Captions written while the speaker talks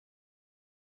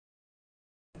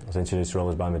was introduced to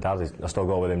rollers by my dad. I still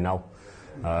go with him now.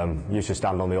 Used to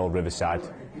stand on the old riverside,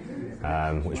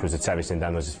 which was a terrace, and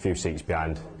then there's a few seats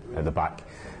behind at the back.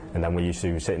 And then we used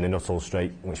to sit in the Nuttall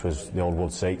Street, which was the old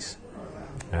wood seats.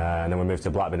 And then we moved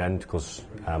to Blackburn End because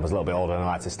I was a little bit older and I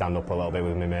liked to stand up a little bit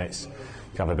with my mates,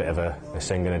 have a bit of a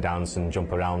sing and a dance and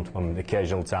jump around on the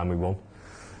occasional time we won.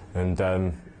 And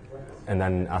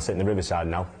then I sit in the riverside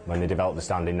now. When they developed the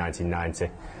stand in 1990,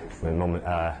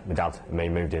 my dad and me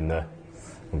moved in there.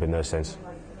 I've been there since.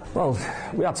 Well,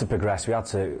 we had to progress, we had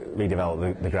to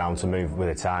redevelop the ground to move with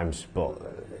the times, but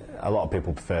a lot of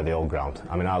people prefer the old ground.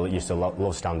 I mean, I used to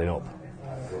love standing up.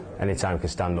 Any time I can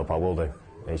stand up, I will do.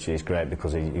 It's great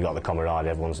because you got the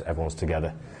camaraderie, everyone's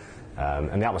together.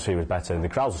 And the atmosphere was better. The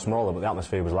crowds were smaller, but the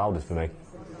atmosphere was louder for me.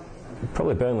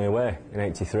 Probably Burnley away in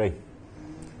 '83.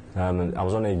 And I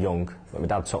was only young, but my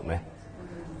dad took me.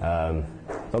 Don't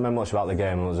remember much about the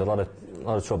game. There was a lot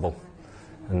of trouble,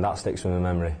 and that sticks with my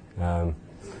memory.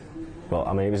 But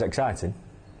I mean, it was exciting,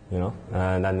 you know.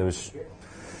 And then there was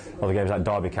other games like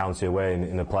Derby County away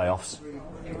in the playoffs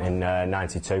in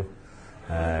 '92.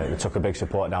 We took a big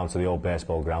support down to the old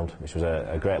baseball ground, which was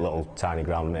a great little tiny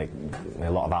ground, made a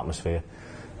lot of atmosphere.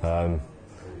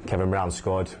 Kevin Brown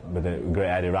scored with a great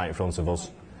header right in front of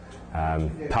us.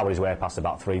 Powered his way past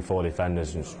about 3-4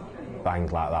 defenders and just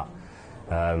banged like that.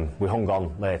 We hung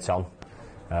on late on.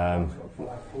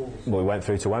 We went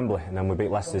through to Wembley, and then we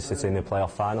beat Leicester City in the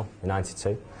playoff final in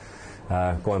 '92.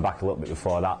 Going back a little bit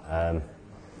before that,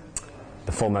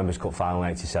 the full Members' Cup final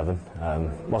in '87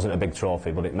 wasn't a big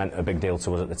trophy, but it meant a big deal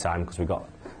to us at the time because we got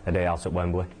a day out at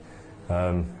Wembley.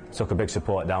 Took a big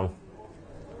support down,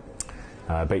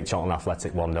 beat Charlton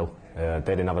Athletic 1-0.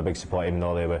 They didn't have a big support even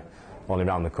though they were only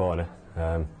round the corner.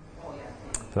 And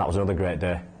that was another great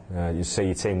day. You see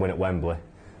your team win at Wembley,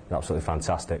 absolutely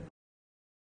fantastic.